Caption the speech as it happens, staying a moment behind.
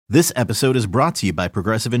This episode is brought to you by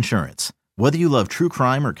Progressive Insurance. Whether you love true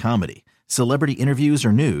crime or comedy, celebrity interviews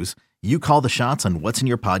or news, you call the shots on what's in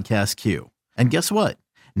your podcast queue. And guess what?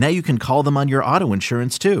 Now you can call them on your auto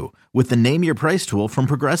insurance too with the Name Your Price tool from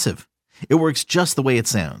Progressive. It works just the way it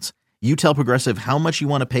sounds. You tell Progressive how much you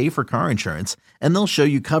want to pay for car insurance, and they'll show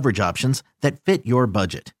you coverage options that fit your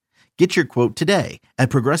budget. Get your quote today at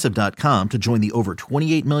Progressive.com to join the over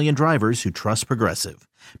 28 million drivers who trust Progressive.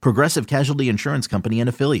 Progressive Casualty Insurance Company and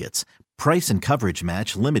Affiliates. Price and coverage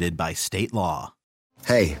match limited by state law.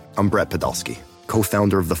 Hey, I'm Brett Podolsky,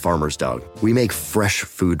 co-founder of The Farmer's Dog. We make fresh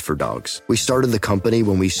food for dogs. We started the company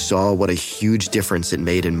when we saw what a huge difference it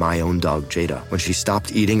made in my own dog, Jada, when she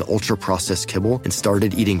stopped eating ultra-processed kibble and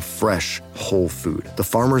started eating fresh, whole food. The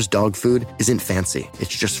Farmer's Dog food isn't fancy.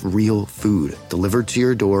 It's just real food delivered to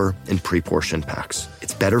your door in pre-portioned packs.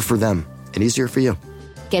 It's better for them and easier for you.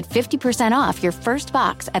 Get 50% off your first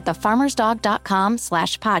box at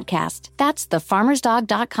thefarmersdog.com/podcast. That's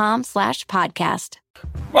thefarmersdog.com/podcast.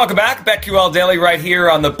 Welcome back. BetQL Daily right here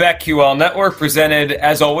on the BetQL Network, presented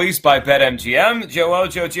as always by BetMGM. Joe O,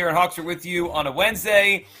 Joe Gier, and Hawks are with you on a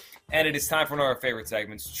Wednesday, and it is time for one of our favorite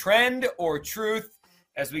segments, Trend or Truth,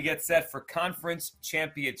 as we get set for Conference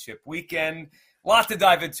Championship Weekend. A lot to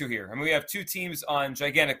dive into here. I mean, we have two teams on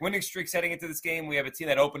gigantic winning streaks heading into this game. We have a team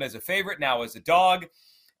that opened as a favorite, now as a dog.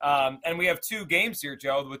 And we have two games here,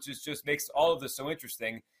 Joe, which is just makes all of this so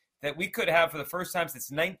interesting, that we could have for the first time since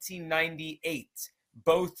 1998,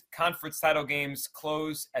 both conference title games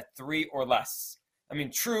close at 3 or less. I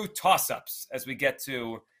mean, true toss-ups as we get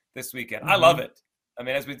to this weekend. I love it. I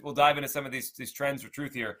mean, as we'll dive into some of these trends or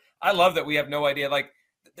truth here, I love that we have no idea. Like,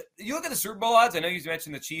 you look at the Super Bowl odds. I know you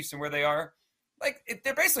mentioned the Chiefs and where they are. Like,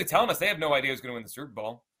 they're basically telling us they have no idea who's going to win the Super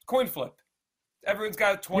Bowl. Coin flip. Everyone's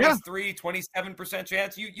got a 23, 27%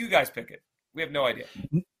 chance. You guys pick it. We have no idea.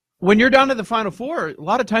 When you're down to the Final Four, a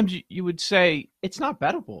lot of times you would say it's not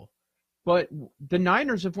bettable. But the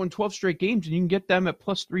Niners have won 12 straight games, and you can get them at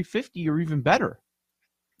plus 350 or even better.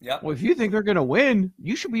 Yeah. Well, if you think they're going to win,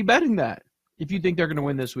 you should be betting that. If you think they're going to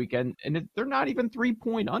win this weekend, and they're not even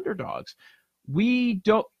 3-point underdogs, we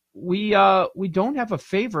don't have a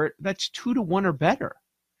favorite that's 2-1 or better.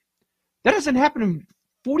 That hasn't happened in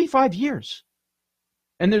 45 years.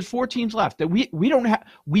 And there's 4 teams left that we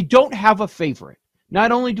don't have a favorite.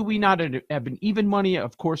 Not only do we not have an even money,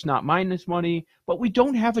 of course not minus money, but we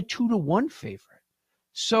don't have a 2-1 favorite.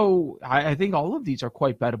 So I think all of these are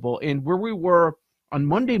quite bettable. And where we were on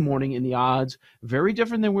Monday morning in the odds, very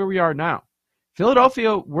different than where we are now.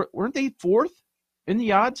 Philadelphia, weren't they 4th in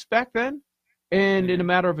the odds back then? And in a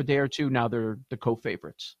matter of a day or two, now they're the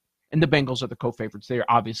co-favorites. And the Bengals are the co-favorites. They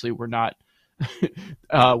obviously were not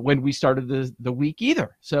when we started the week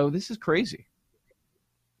either. So this is crazy.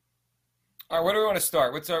 All right, where do we want to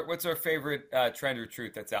start? What's our favorite trend or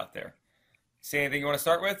truth that's out there? See anything you want to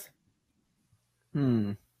start with?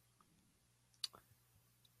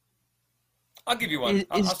 I'll give you one.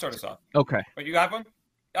 I'll start us off. Okay. But you have one?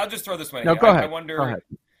 I'll just throw this one in. No, go ahead. I wonder. Go ahead.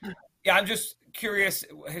 Yeah, I'm just curious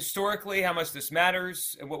historically how much this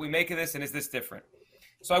matters and what we make of this, and is this different?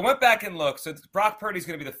 So I went back and looked. So Brock Purdy is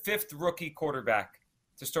going to be the 5th rookie quarterback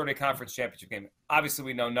to start a conference championship game. Obviously,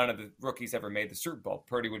 we know none of the rookies ever made the Super Bowl.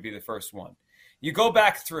 Purdy would be the first one. You go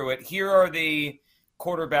back through it. Here are the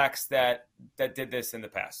quarterbacks that did this in the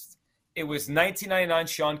past. It was 1999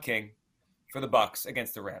 Sean King for the Bucs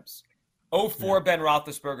against the Rams. 04 Ben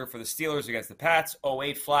Roethlisberger for the Steelers against the Pats.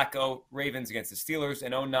 08 Flacco Ravens against the Steelers.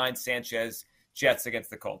 And 09 Sanchez Jets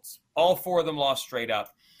against the Colts. All 4 of them lost straight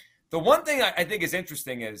up. The one thing I think is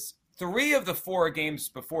interesting is 3 of the 4 games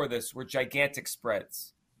before this were gigantic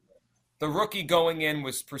spreads. The rookie going in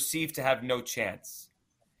was perceived to have no chance.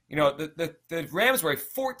 You know, the Rams were a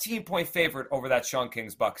 14-point favorite over that Sean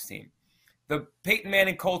King's Bucs team. The Peyton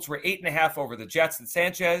Manning Colts were 8.5 over the Jets and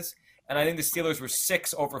Sanchez, and I think the Steelers were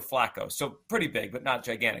 6 over Flacco. So pretty big, but not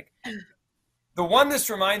gigantic. The one this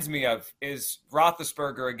reminds me of is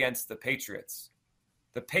Roethlisberger against the Patriots.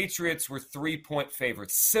 The Patriots were 3-point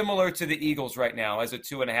favorites, similar to the Eagles right now as a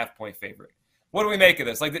 2.5-point favorite. What do we make of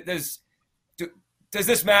this? Like, does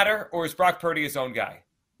this matter, or is Brock Purdy his own guy?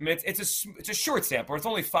 I mean, it's a short sample. It's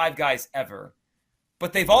only 5 guys ever,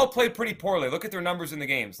 but they've all played pretty poorly. Look at their numbers in the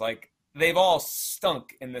games. Like, they've all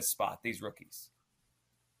stunk in this spot. These rookies.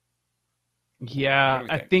 Yeah,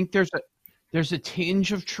 I think there's a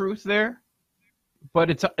tinge of truth there, but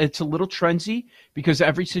it's a little trendy because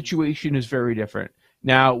every situation is very different.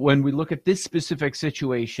 Now, when we look at this specific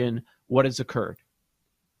situation, what has occurred?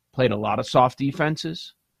 Played a lot of soft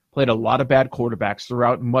defenses, played a lot of bad quarterbacks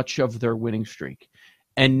throughout much of their winning streak.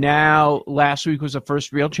 And now last week was the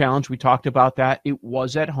first real challenge. We talked about that. It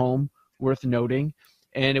was at home, worth noting.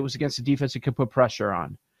 and it was against a defense that could put pressure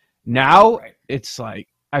on. Now It's like,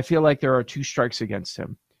 I feel like there are 2 strikes against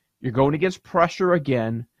him. You're going against pressure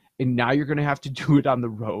again, and now you're going to have to do it on the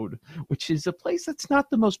road, which is a place that's not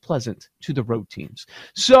the most pleasant to the road teams.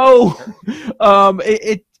 So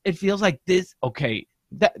it feels like this. Okay,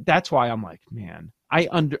 that's why I'm like, man,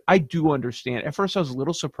 I do understand. At first, I was a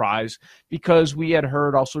little surprised because we had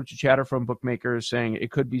heard all sorts of chatter from bookmakers saying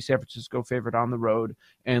it could be San Francisco favored on the road,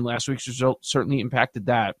 and last week's result certainly impacted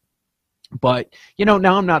that. But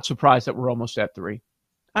now I'm not surprised that we're almost at 3.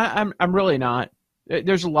 I'm really not.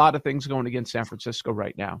 There's a lot of things going against San Francisco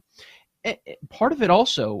right now. Part of it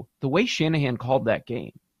also, the way Shanahan called that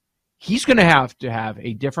game, he's going to have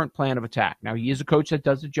a different plan of attack. Now, he is a coach that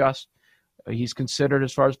does adjust. He's considered,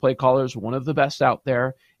 as far as play callers, one of the best out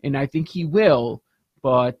there, and I think he will.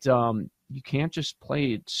 But you can't just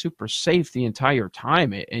play it super safe the entire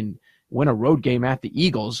time and win a road game at the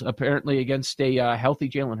Eagles, apparently against a healthy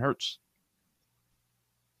Jalen Hurts.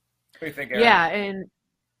 What do you think, Aaron? Yeah, and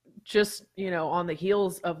just, on the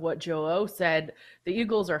heels of what Joe O said, the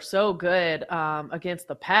Eagles are so good against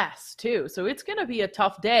the pass, too. So it's going to be a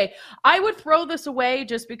tough day. I would throw this away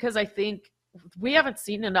just because I think we haven't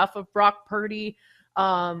seen enough of Brock Purdy.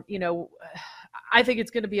 I think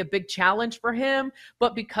it's going to be a big challenge for him,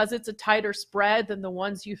 but because it's a tighter spread than the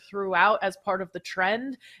ones you threw out as part of the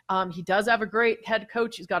trend, he does have a great head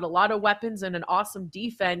coach. He's got a lot of weapons and an awesome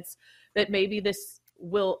defense that maybe this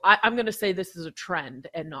I'm going to say this is a trend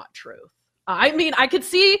and not truth. I mean, I could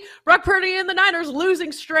see Brock Purdy and the Niners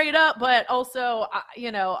losing straight up, but also,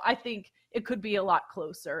 I think it could be a lot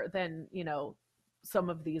closer than, some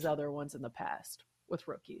of these other ones in the past with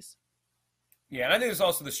rookies. Yeah, and I think there's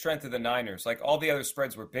also the strength of the Niners. Like, all the other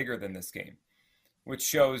spreads were bigger than this game, which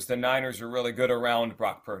shows the Niners are really good around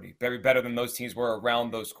Brock Purdy. Very better than those teams were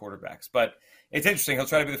around those quarterbacks. But it's interesting. He'll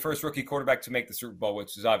try to be the first rookie quarterback to make the Super Bowl,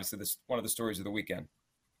 which is obviously one of the stories of the weekend.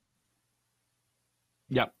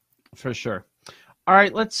 Yep, for sure. All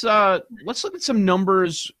right, let's look at some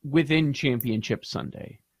numbers within Championship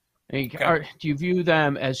Sunday. Do you view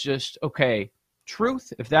them as just,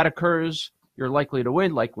 truth? If that occurs, you're likely to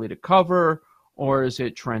win, likely to cover, or is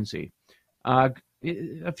it trendy? A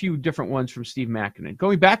few different ones from Steve Makinen.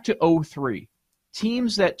 Going back to 2003,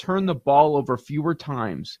 teams that turn the ball over fewer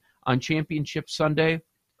times on Championship Sunday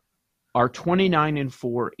are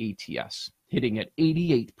 29-4 ATS, hitting at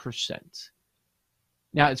 88%.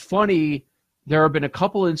 Now, it's funny, there have been a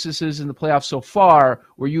couple instances in the playoffs so far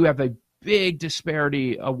where you have a big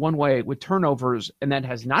disparity one way with turnovers, and that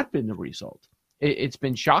has not been the result. It's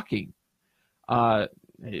been shocking.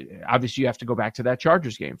 Obviously, you have to go back to that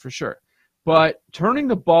Chargers game for sure. But turning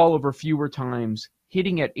the ball over fewer times,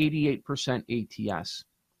 hitting at 88% ATS,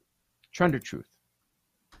 trend or truth?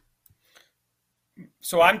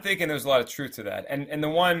 So I'm thinking there's a lot of truth to that. And the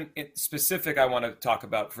one specific I want to talk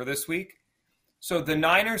about for this week. So the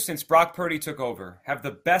Niners, since Brock Purdy took over, have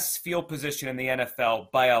the best field position in the NFL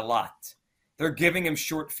by a lot. They're giving him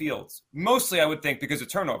short fields. Mostly, I would think, because of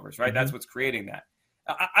turnovers, right? Mm-hmm. That's what's creating that.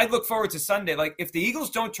 I look forward to Sunday. Like, if the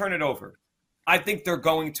Eagles don't turn it over, I think they're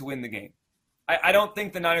going to win the game. I don't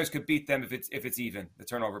think the Niners could beat them if it's even, the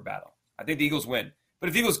turnover battle. I think the Eagles win. But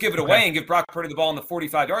if the Eagles give it away and give Brock Purdy the ball on the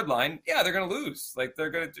 45-yard line, yeah, they're going to lose. Like,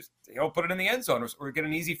 they're going to just put it in the end zone or get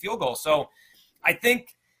an easy field goal. So I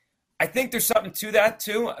think there's something to that,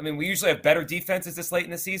 too. I mean, we usually have better defenses this late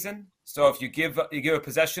in the season. So if you give a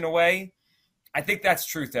possession away, I think that's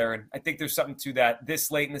truth, Aaron. I think there's something to that. This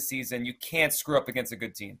late in the season, you can't screw up against a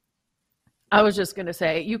good team. I was just going to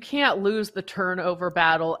say, you can't lose the turnover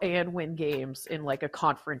battle and win games in like a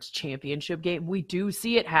conference championship game. We do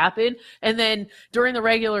see it happen. And then during the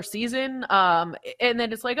regular season, and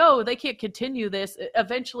then it's like, oh, they can't continue this.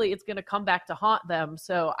 Eventually, it's going to come back to haunt them.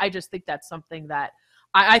 So I just think that's something that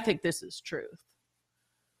I think this is truth.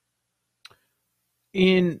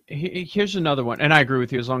 Here's another one, and I agree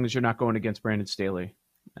with you as long as you're not going against Brandon Staley.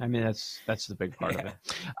 I mean, that's the big part of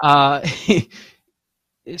it.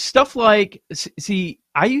 Stuff like, see,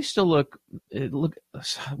 I used to look,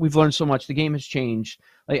 we've learned so much. The game has changed.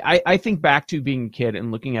 Like I think back to being a kid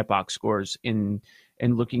and looking at box scores and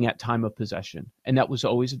looking at time of possession. And that was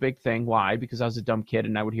always a big thing. Why? Because I was a dumb kid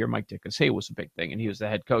and I would hear Mike Ditka say it was a big thing, and he was the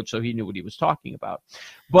head coach, so he knew what he was talking about.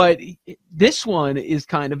 But this one is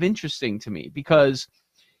kind of interesting to me because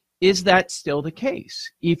is that still the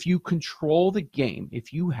case? If you control the game,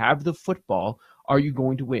 if you have the football, are you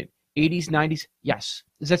going to win? 80s, 90s, yes.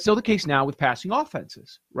 Is that still the case now with passing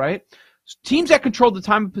offenses, right? Teams that controlled the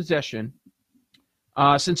time of possession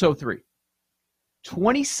since 2003.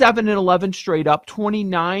 27-11 straight up,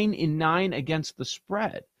 29-9 against the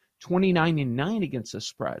spread, 29-9 against the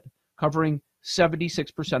spread, covering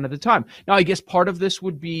 76% of the time. Now, I guess part of this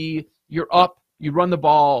would be you're up, you run the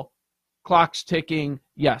ball, clock's ticking.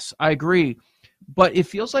 Yes, I agree. But it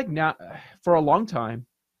feels like now, for a long time,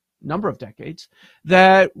 number of decades,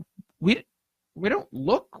 that we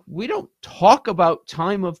don't talk about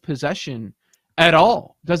time of possession at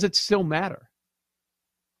all. Does it still matter?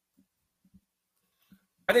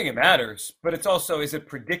 I think it matters, but it's also, is it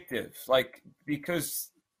predictive?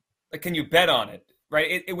 Because can you bet on it,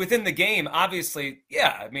 right? Within the game, obviously,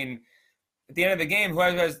 yeah. I mean, at the end of the game,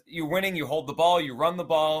 you're winning, you hold the ball, you run the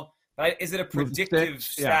ball. But is it a predictive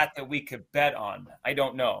stat that we could bet on? I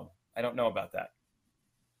don't know. I don't know about that.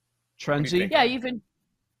 Trenzy? Yeah,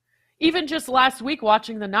 even just last week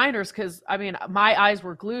watching the Niners, because, I mean, my eyes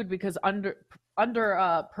were glued because under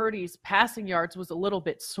Purdy's passing yards was a little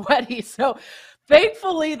bit sweaty. So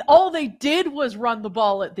thankfully, all they did was run the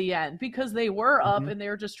ball at the end because they were up and they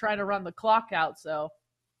were just trying to run the clock out. So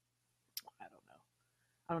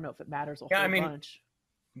I don't know if it matters a whole bunch.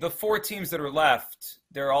 The 4 teams that are left,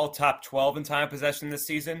 they're all top 12 in time of possession this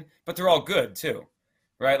season, but they're all good too,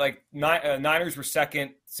 right? Like Niners were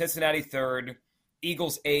second, Cincinnati third,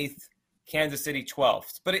 Eagles 8th, Kansas City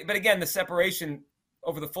 12th. But again, the separation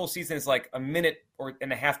over the full season is like a minute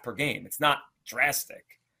and a half per game. It's not drastic.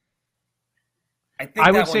 I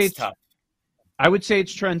think that one's tough. I would say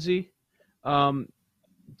it's Trenzy.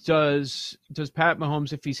 Does Pat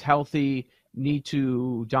Mahomes, if he's healthy, need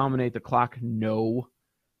to dominate the clock? No.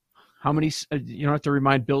 How many? You don't have to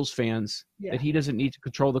remind Bills fans that he doesn't need to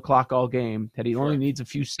control the clock all game, that he only needs a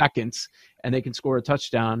few seconds and they can score a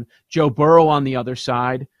touchdown. Joe Burrow on the other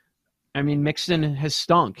side. I mean, Mixon has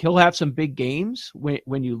stunk. He'll have some big games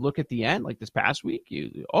when you look at the end, like this past week,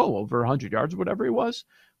 over 100 yards or whatever he was.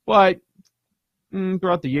 But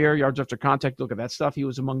throughout the year, yards after contact, look at that stuff. He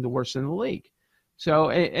was among the worst in the league. So,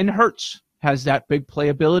 and Hurts has that big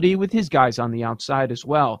playability with his guys on the outside as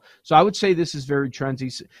well. So I would say this is very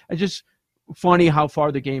trendy. It's just funny how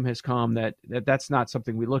far the game has come that's not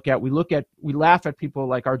something we look at. We laugh at people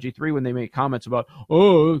like RG3 when they make comments about,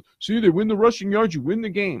 see, they win the rushing yards, you win the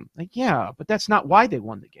game. Like, yeah, but that's not why they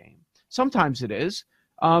won the game. Sometimes it is.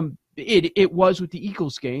 It was with the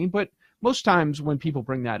Eagles game, but most times when people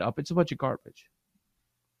bring that up, it's a bunch of garbage.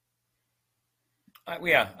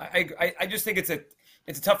 I just think it's a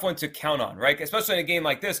tough one to count on, right? Especially in a game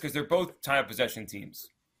like this, because they're both time of possession teams,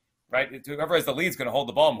 right? Whoever has the lead is going to hold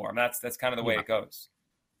the ball more. I mean, that's kind of the way it goes.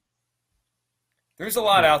 There's a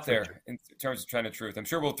lot out there in terms of trend of truth. I'm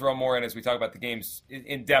sure we'll throw more in as we talk about the games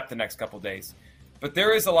in depth the next couple of days. But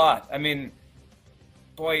there is a lot. I mean,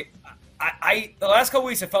 boy, I the last couple of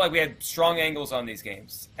weeks I felt like we had strong angles on these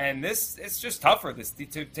games, and it's just tougher.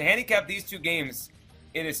 To handicap these two games,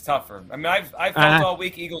 it is tougher. I mean, I've felt all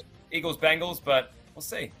week Eagles Bengals, but we'll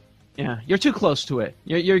see. Yeah, you're too close to it.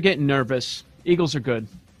 You're getting nervous. Eagles are good.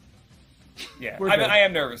 Yeah, I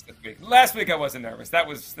am nervous this week. Last week I wasn't nervous. That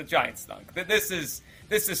was the Giants stunk. This is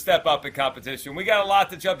a step up in competition. We got a lot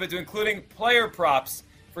to jump into, including player props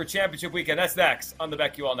for championship weekend. That's next on the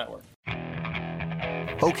BetQL Network.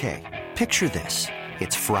 Okay, picture this.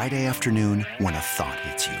 It's Friday afternoon when a thought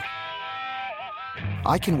hits you.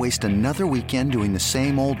 I can waste another weekend doing the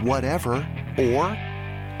same old whatever, or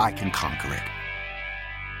I can conquer it.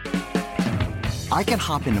 I can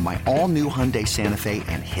hop into my all-new Hyundai Santa Fe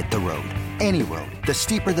and hit the road. Any road. The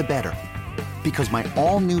steeper, the better. Because my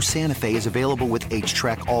all-new Santa Fe is available with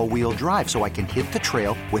H-Track all-wheel drive, so I can hit the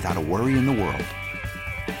trail without a worry in the world.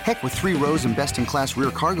 Heck, with 3 rows and best-in-class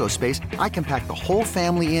rear cargo space, I can pack the whole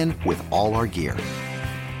family in with all our gear.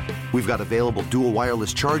 We've got available dual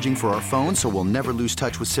wireless charging for our phones, so we'll never lose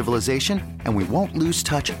touch with civilization, and we won't lose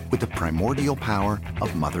touch with the primordial power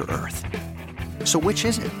of Mother Earth. So which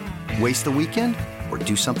is it? Waste the weekend or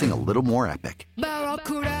do something a little more epic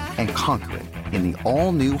and conquer it in the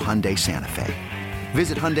all-new Hyundai Santa Fe.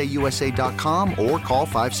 Visit HyundaiUSA.com or call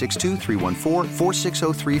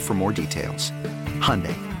 562-314-4603 for more details.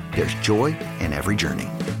 Hyundai, there's joy in every journey.